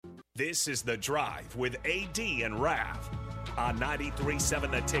This is The Drive with AD and Rav on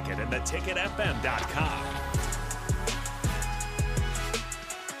 93.7 The Ticket and theticketfm.com.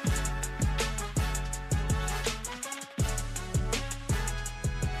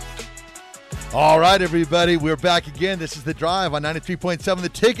 All right, everybody, we're back again. This is The Drive on 93.7 The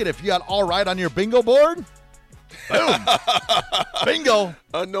Ticket. If you got all right on your bingo board, boom, bingo.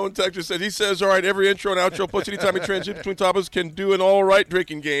 Unknown Texture said, he says, all right, every intro and outro plus anytime he transitions between topics can do an all right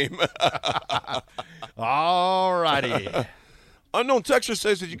drinking game. All righty. Unknown Texture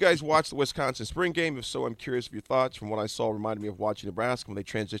says, did you guys watch the Wisconsin spring game? If so, I'm curious of your thoughts. From what I saw, it reminded me of watching Nebraska when they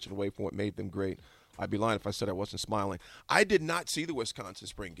transitioned away from what made them great. I'd be lying if I said I wasn't smiling. I did not see the Wisconsin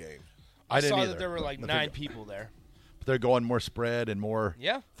spring game. I didn't saw either. that there were like 9 people there. But they're going more spread and more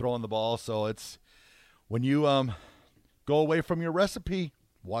throwing the ball. So it's when you go away from your recipe,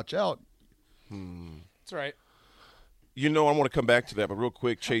 watch out. That's right. You know, I want to come back to that, but real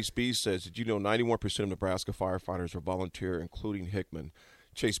quick, Chase B says, did you know 91% of Nebraska firefighters are volunteer, including Hickman?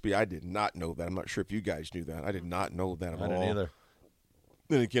 Chase B, I did not know that. I'm not sure if you guys knew that. I did not know that at all. I didn't either.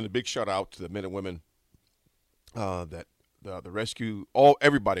 Then again, a big shout out to the men and women that the rescue,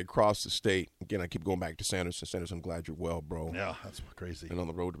 everybody across the state. Again, I keep going back to Sanderson. Sanderson, I'm glad you're well, bro. Yeah, that's crazy. And on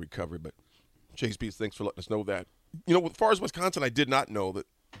the road to recovery. But Chase B, thanks for letting us know that. You know, as far as Wisconsin, I did not know that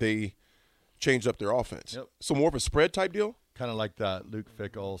they changed up their offense. Yep. So more of a spread type deal? Kind of like that Luke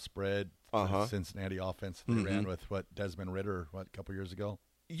Fickell spread Cincinnati offense they ran with, Desmond Ritter, a couple years ago?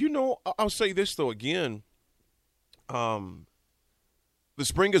 You know, I'll say this, though, again. The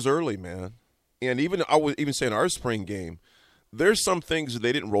spring is early, man. And I was even saying our spring game, there's some things that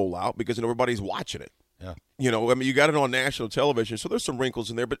they didn't roll out because everybody's watching it. Yeah. You know, I mean, you got it on national television, so there's some wrinkles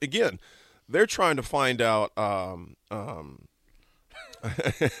in there. But, again, they're trying to find out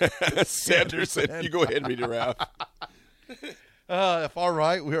Sanderson, you go ahead and read your rap. If all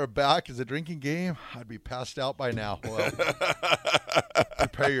right, we are back as a drinking game, I'd be passed out by now. Well,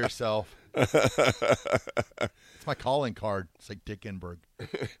 prepare yourself. It's my calling card. It's like Dick Enberg.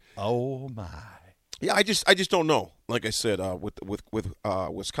 Oh, my. Yeah, I just don't know. Like I said, with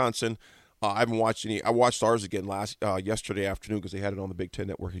Wisconsin, I haven't watched any. I watched ours again yesterday afternoon because they had it on the Big Ten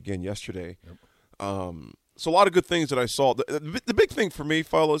Network again yesterday. Yep. So a lot of good things that I saw. The big thing for me,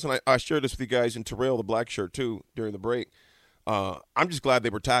 fellas, and I shared this with you guys in Terrell, the black shirt too, during the break. I'm just glad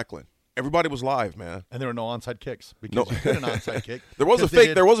they were tackling. Everybody was live, man, and there were no onside kicks because you get an onside kick. There was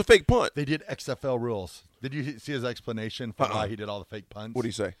a fake punt. They did XFL rules. Did you see his explanation for why he did all the fake punts? What did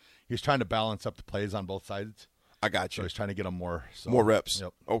he say? He was trying to balance up the plays on both sides. I got you. So he's trying to get them more reps.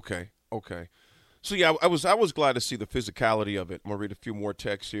 Yep. Okay. So yeah, I was glad to see the physicality of it. I'm gonna read a few more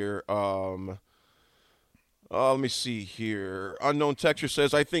texts here. Let me see here. Unknown Texture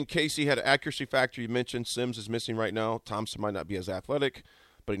says, I think Casey had an accuracy factor. You mentioned Sims is missing right now. Thompson might not be as athletic,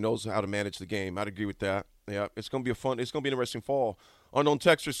 but he knows how to manage the game. I'd agree with that. Yeah, it's going to be an interesting fall. Unknown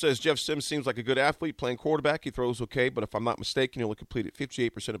Texture says, Jeff Sims seems like a good athlete playing quarterback. He throws okay, but if I'm not mistaken, he only completed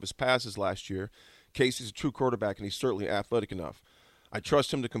 58% of his passes last year. Casey's a true quarterback, and he's certainly athletic enough. I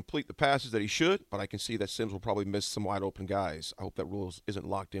trust him to complete the passes that he should, but I can see that Sims will probably miss some wide-open guys. I hope that rule isn't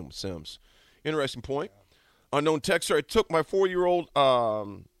locked in with Sims. Interesting point. Unknown Texter, I took my 4-year-old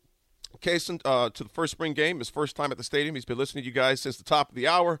Kaysen to the first spring game, his first time at the stadium. He's been listening to you guys since the top of the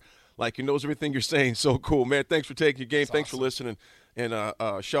hour, like he knows everything you're saying. So cool, man. Thanks for taking your game. Thanks for listening. And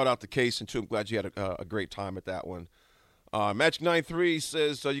shout out to Kaysen, too. I'm glad you had a great time at that one. Magic 93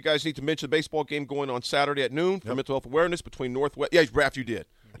 says, you guys need to mention the baseball game going on Saturday at noon for mental health awareness between Northwest. Yeah, Raph, you did.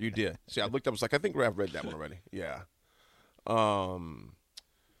 You did. See, I looked up. I was like, I think Raph read that one already. Yeah. Unknown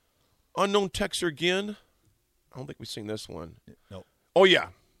Texter again. I don't think we've seen this one. No. Oh yeah,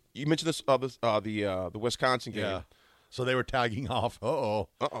 you mentioned this the Wisconsin game. Yeah. So they were tagging off. Uh-oh.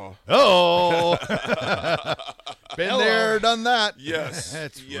 Been there, done that. Yes.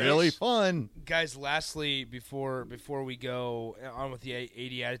 It's really fun. Guys, lastly, before we go on with the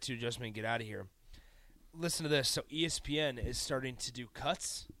 80 attitude adjustment and get out of here, listen to this. So ESPN is starting to do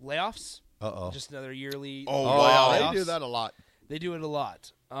cuts, layoffs. Uh-oh. Just another yearly wow. layoffs. They do that a lot. They do it a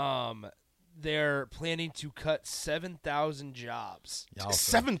lot. They're planning to cut 7,000 jobs.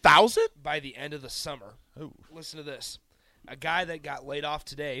 7,000? By the end of the summer. Ooh. Listen to this. A guy that got laid off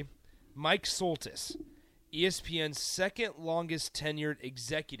today, Mike Soltis, ESPN's second longest tenured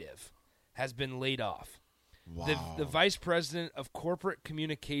executive, has been laid off. Wow. The vice president of corporate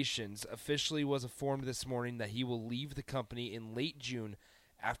communications officially was informed this morning that he will leave the company in late June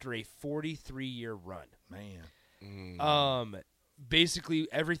after a 43-year run. Man. Basically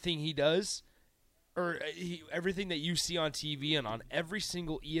everything he does, everything that you see on TV and on every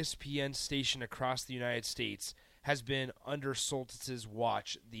single ESPN station across the United States has been under Soltis's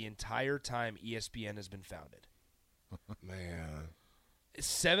watch the entire time ESPN has been founded. Man.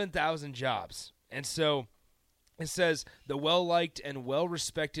 7,000 jobs. And so it says the well-liked and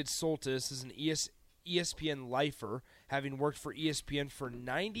well-respected Soltis is an ESPN lifer, having worked for ESPN for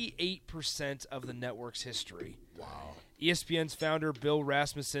 98% of the network's history. Wow. ESPN's founder, Bill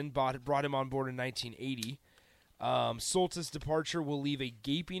Rasmussen, brought him on board in 1980. Soltis' departure will leave a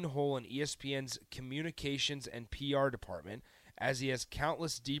gaping hole in ESPN's communications and PR department, as he has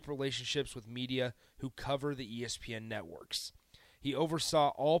countless deep relationships with media who cover the ESPN networks. He oversaw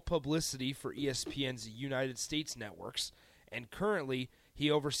all publicity for ESPN's United States networks, and currently he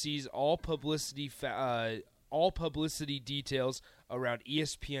oversees all publicity details around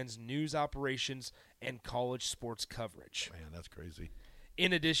ESPN's news operations and college sports coverage. Man, that's crazy.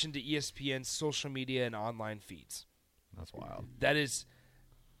 In addition to ESPN's social media and online feeds. That's wild. That is,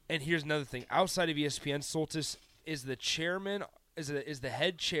 and here's another thing. Outside of ESPN, Soltis is the chairman, is the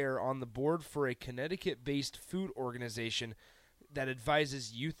head chair on the board for a Connecticut-based food organization that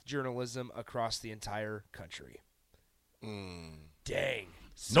advises youth journalism across the entire country. Dang.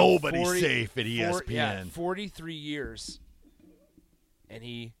 So Nobody's safe at ESPN. 43 years, and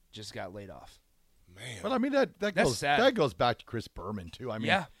he just got laid off. Man. But I mean that goes back to Chris Berman too. I mean,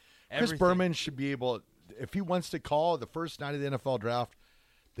 Yeah. Chris everything. Berman should be able, if he wants to call the first night of the NFL draft,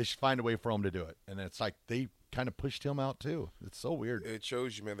 they should find a way for him to do it. And it's like they kind of pushed him out too. It's so weird. It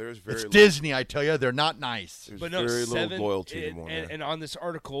shows you, man. There's very It's little, Disney, I tell you, they're not nice. there's But no, very seven, little loyalty anymore. man. and on this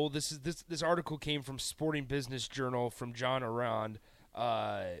article, this article came from Sporting Business Journal from John Arand.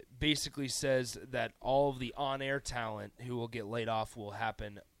 Basically says that all of the on-air talent who will get laid off will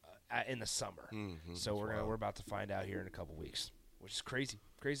happen in the summer. So we're about to find out here in a couple weeks, which is crazy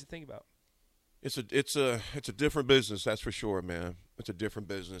to think about. It's a different business, that's for sure, man. It's a different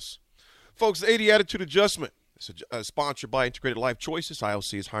business. Folks, the 80 Attitude Adjustment. It's sponsored by Integrated Life Choices.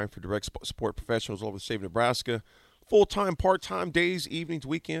 ILC is hiring for direct support professionals all over the state of Nebraska. Full-time, part-time, days, evenings,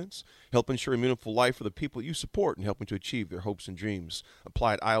 weekends. Help ensure a meaningful life for the people you support and helping to achieve their hopes and dreams.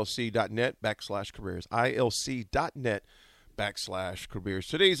 Apply at ilc.net/careers. ilc.net/careers.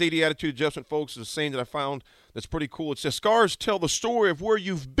 Today's 80 Attitude Adjustment, folks, is a saying that I found that's pretty cool. It says, scars tell the story of where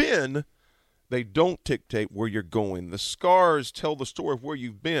you've been. They don't dictate where you're going. The scars tell the story of where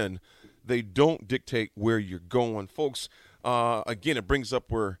you've been. They don't dictate where you're going. Folks, again, it brings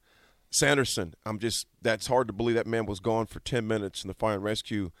up where Sanderson, that's hard to believe that man was gone for 10 minutes, and the fire and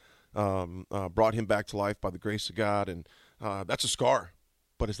rescue brought him back to life by the grace of God. And that's a scar,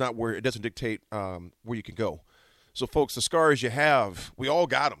 but it doesn't dictate where you can go. So, folks, the scars you have, we all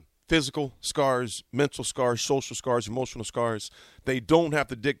got them. Physical scars, mental scars, social scars, emotional scars. They don't have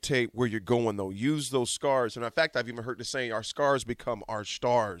to dictate where you're going, though. Use those scars. And in fact, I've even heard the saying, our scars become our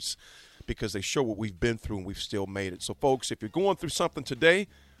stars, because they show what we've been through and we've still made it. So, folks, if you're going through something today,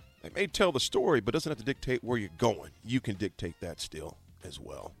 they may tell the story, but it doesn't have to dictate where you're going. You can dictate that still as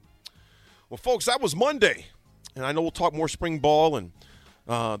well. Well, folks, that was Monday. And I know we'll talk more spring ball, and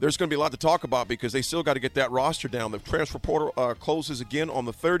there's going to be a lot to talk about because they still got to get that roster down. The transfer portal closes again on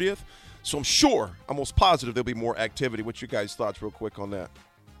the 30th. So I'm almost positive there'll be more activity. What's your guys' thoughts real quick on that?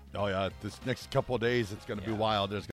 Oh, yeah. This next couple of days, it's going to be wild. There's